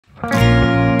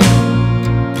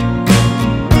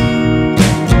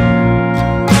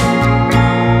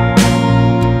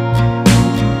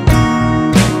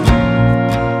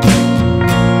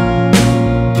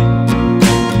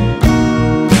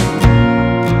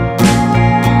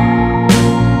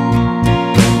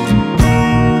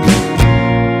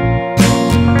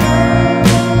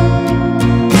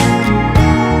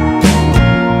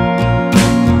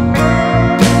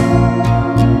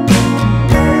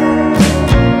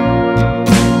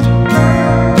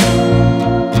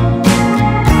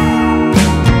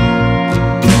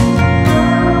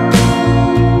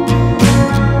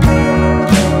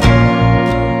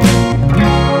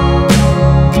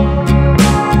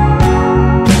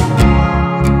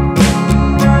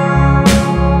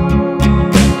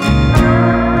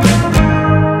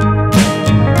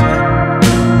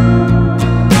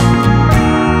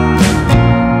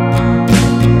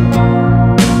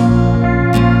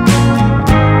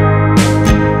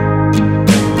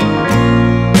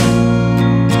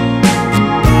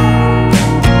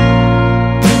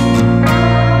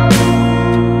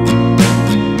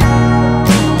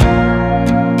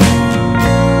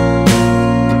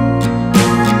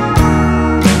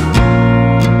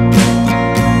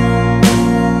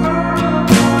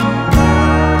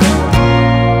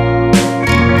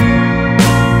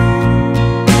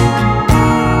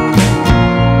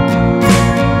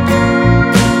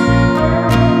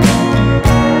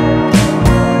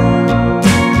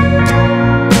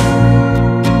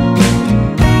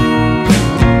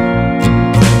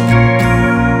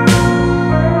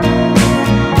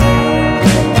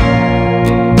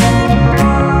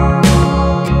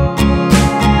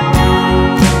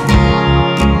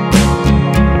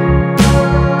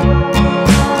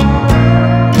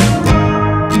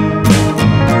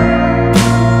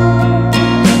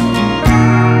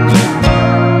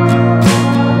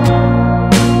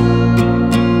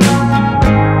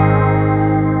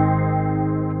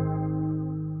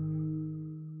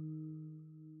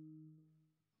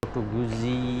Moto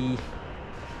Guzzi.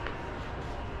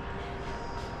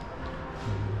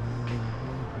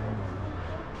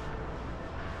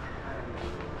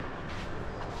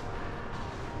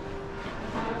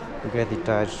 Look at the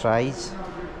tire size.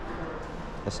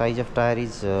 The size of tire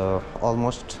is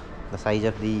almost the size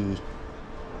of the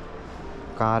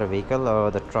car, vehicle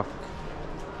or the truck.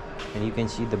 And you can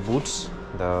see the boots,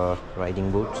 the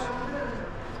riding boots.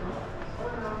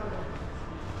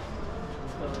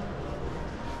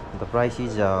 The price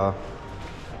is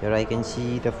here I can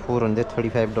see the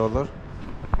 $435.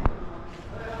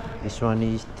 This one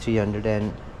is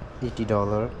 $380,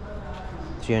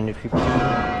 $350,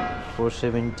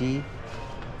 $470,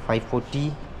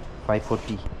 $540,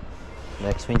 $540. The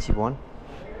expensive one.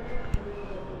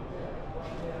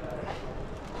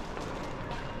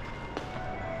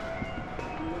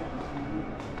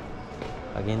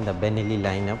 Again the Benelli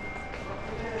lineup,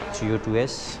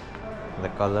 302S, the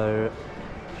color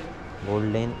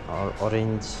golden or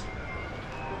orange,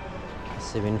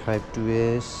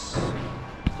 752S,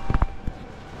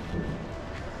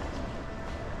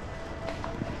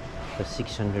 the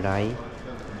 600i,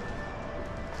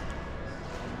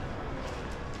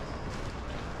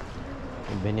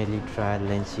 Benelli Trial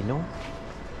Lancino,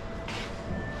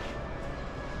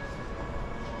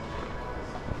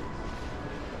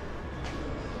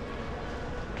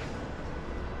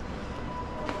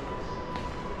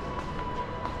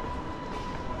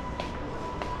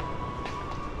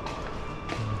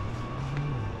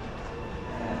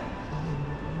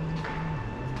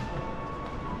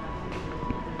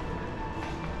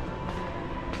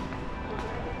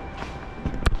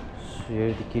 here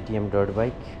is the KTM dirt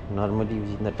bike, normally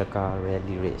used in the Dakar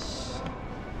Rally race.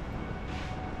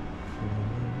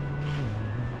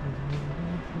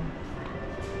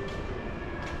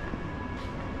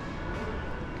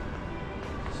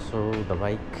 So the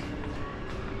bike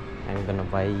I'm gonna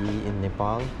buy in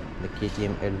Nepal, the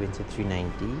KTM Adventure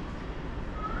 390.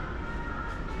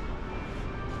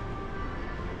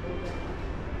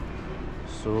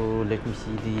 So let me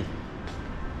see the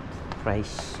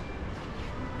price.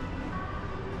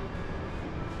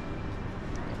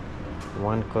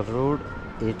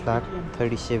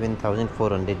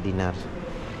 1,08,37,400 dinar,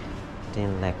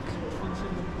 10 lakh.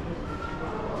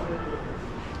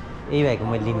 यही भएको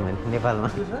मैले लिनु भने नेपालमा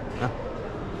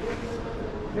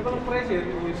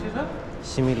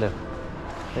similar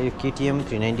यो KTM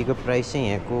 390 को price चाहिँ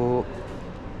यहाँको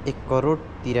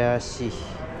 1,83,000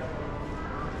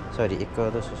 सरी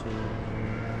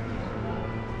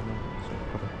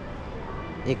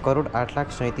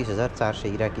 1,08,37,400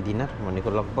 इराकी दिनार भनेको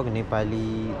लगभग नेपाली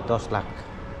 10 लाख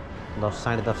 10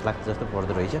 साढे 10 लाख जस्तो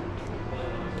पर्दो रहेछ।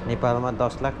 नेपालमा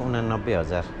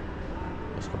 10,89,000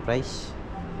 यसको प्राइस।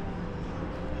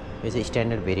 यो चाहिँ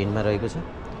स्ट्यान्डर्ड भेरिएन्टमा रहेको छ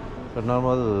र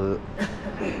नर्मल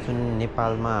जुन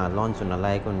नेपालमा लन्च हुन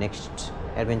लागेको नेक्स्ट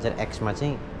एडभेन्चर एक्समा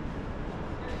चाहिँ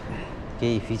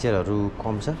केही फिचरहरू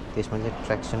कम छ। त्यसमा चाहिँ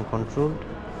traction control,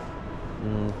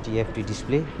 TFT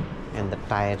display and the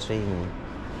tyre चाहिँ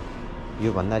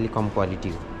योभन्दा अलिक कम क्वालिटी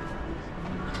हो।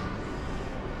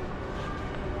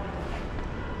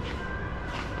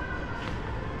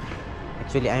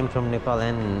 Actually, I am from Nepal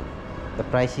and the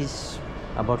price is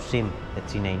about same at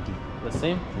 390. The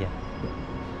same? Yeah,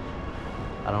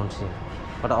 around same.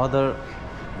 But other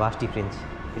vast difference.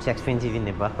 It's expensive in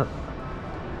Nepal.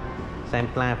 So I'm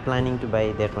planning to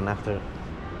buy that one after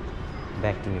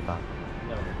back to Nepal.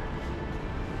 No.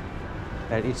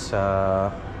 And it's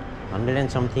 100 and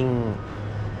something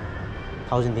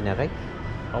thousand dinar, right?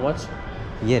 How much?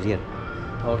 Year.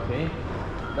 Okay.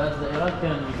 That's the Iraqi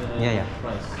Yeah.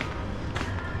 price.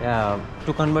 Yeah,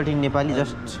 to convert in Nepali,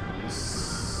 just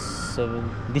 7.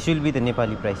 this will be the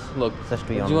Nepali price. Look, just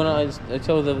to do you wanna I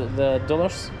tell you the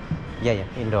dollars? Yeah,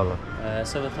 in dollar.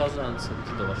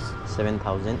 $7,070.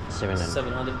 $7,700.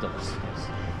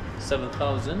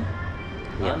 $700.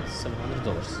 Yes.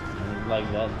 $7,700.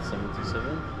 Like that,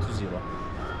 77 to 0.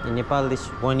 In Nepal, this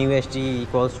 1 USD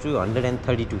equals to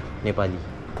 132 Nepali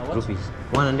rupees.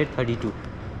 132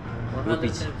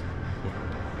 rupees.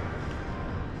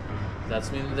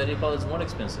 That means that Nepal is more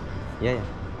expensive. Yeah.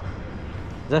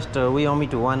 Just we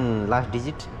omit one last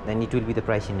digit, then it will be the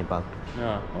price in Nepal.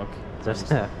 Yeah, okay. Just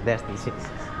that's the issue.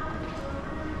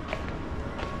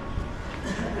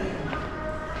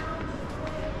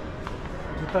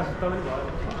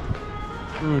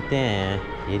 त्यहाँ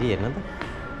हेरी हेर्न त।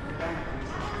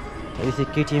 This is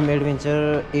KTM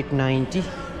Adventure 890.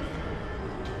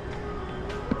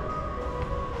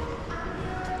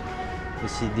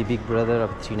 This is the big brother of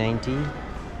 390.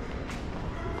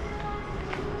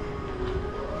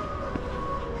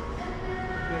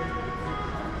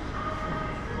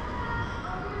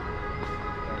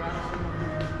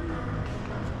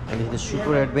 And this is the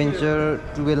Super Adventure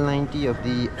 1290 of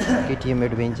the KTM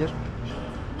Adventure.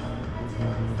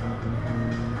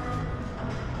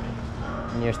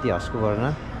 And here's the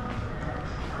Husqvarna.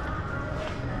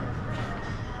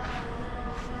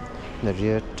 The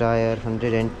rear tire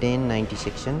 110 90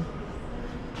 section.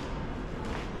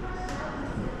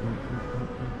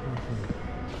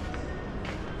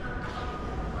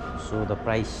 So the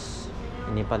price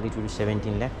in Nepal it will be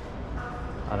 17 lakh.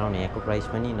 Around here price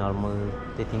pani normal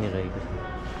त्यति नै रहेको छ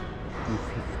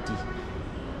 250.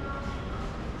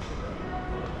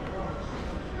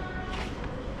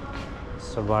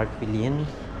 Suburb Pillion.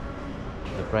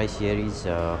 The price here is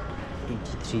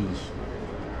 83.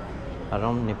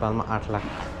 Around Nepal ma 8 lakh.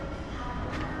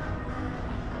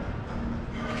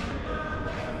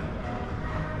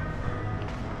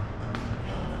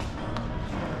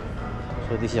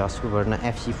 So this is Husqvarna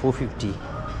FC 450.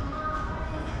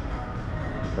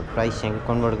 The price यहाँ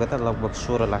convert गर्दा लगभग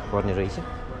 16 लाख पर्ने रहेछ।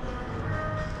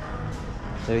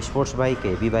 So sports bike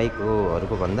heavy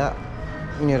बाइकहरुको भन्दा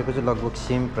यिनीहरुको चाहिँ लगभग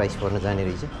सेम प्राइस पर्न जाने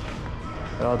रहेछ।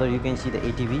 र other you can see the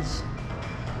ATVs.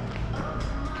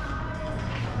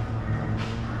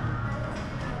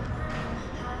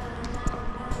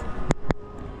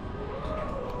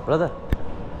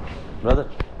 Brother,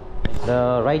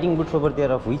 the riding boots over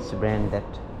there of which brand that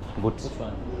boots? Which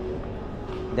one?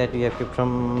 That you have kept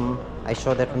from, I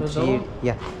saw that from from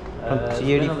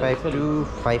 385 to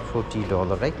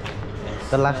 $540, right?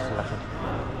 Yes. The last one.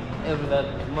 That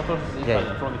motor is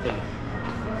Italian, from Italy.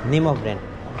 Name of brand?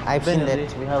 I've seen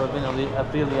that. We have a Benelli,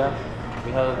 Aprilia,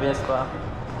 we have a Vespa.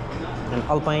 And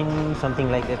Alpine, something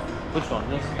like that. Which one?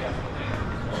 Yes.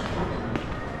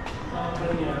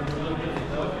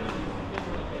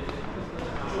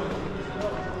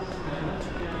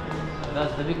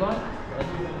 That's the big one?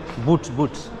 Boots.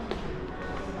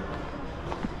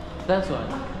 That's one.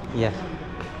 Yeah.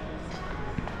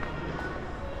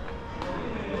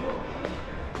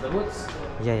 The boots?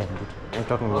 Yeah, boot. I'm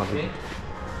talking about Okay. it.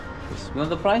 You want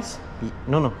the price?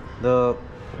 No. The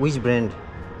which brand?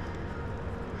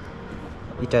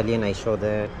 Italian, I saw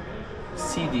that.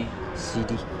 CD.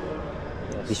 CD. Yes.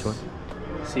 This one.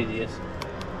 CD, yes.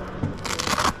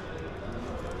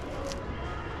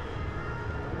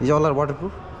 These all are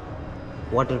waterproof?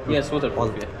 Waterproof? Yes, waterproof,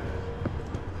 All. yeah.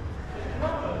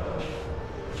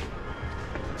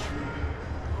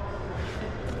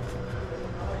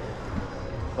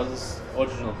 But it's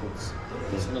original boots.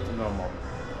 It's not a normal.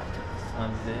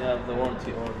 And they have the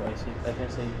warranty or I can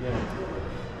say here.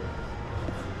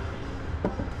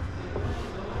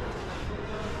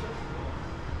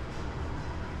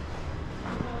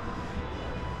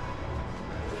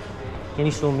 Can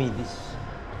you show me this?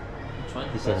 Which one?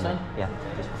 This That helmet? one? Yeah.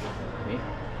 This one. Okay.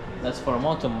 That's for a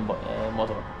motor.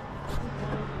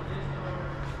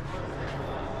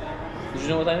 Did you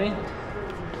know what I mean?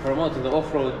 For a motor, the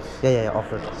off-road. Yeah.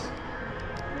 Off-road.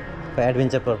 For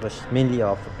adventure purpose, mainly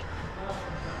off-road.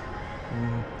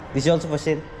 This is also for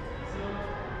sale.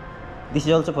 This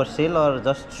is also for sale or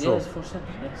just show? Yes, for sale.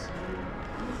 Yes.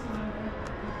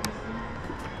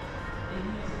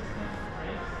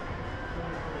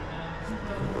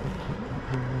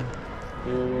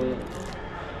 You,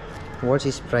 What's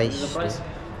his price? the price?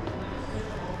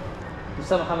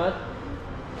 Mr. Muhammad,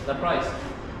 the price.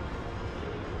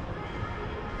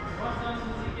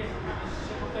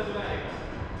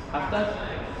 After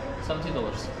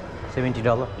 $70.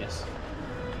 $70. Yes.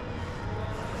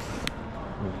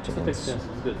 It's not expensive.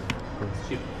 It's good. It's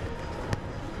cheap.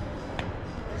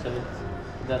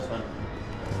 That's one.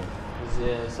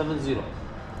 It's 70.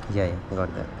 Yeah,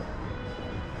 got that.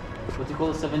 What do you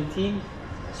call it? 17?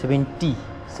 70.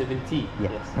 70.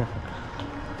 Yeah. Yes.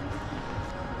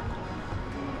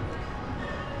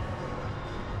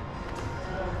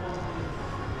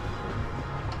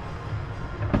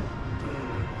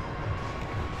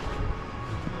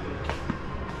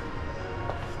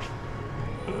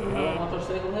 You have a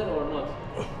motorcycle here or not?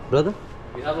 Brother?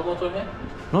 You have a motor here?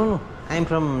 No. I'm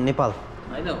from Nepal.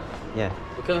 I know. Yeah.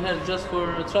 You come here just for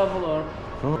travel or?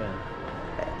 No. Yeah.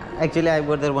 Actually, I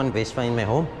bought that one Vespa in my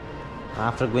home.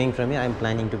 After going from here, I'm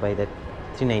planning to buy that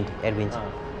 390 Adventure.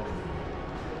 Ah.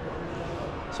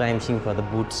 So I'm seeing for the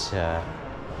boots.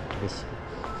 Basically.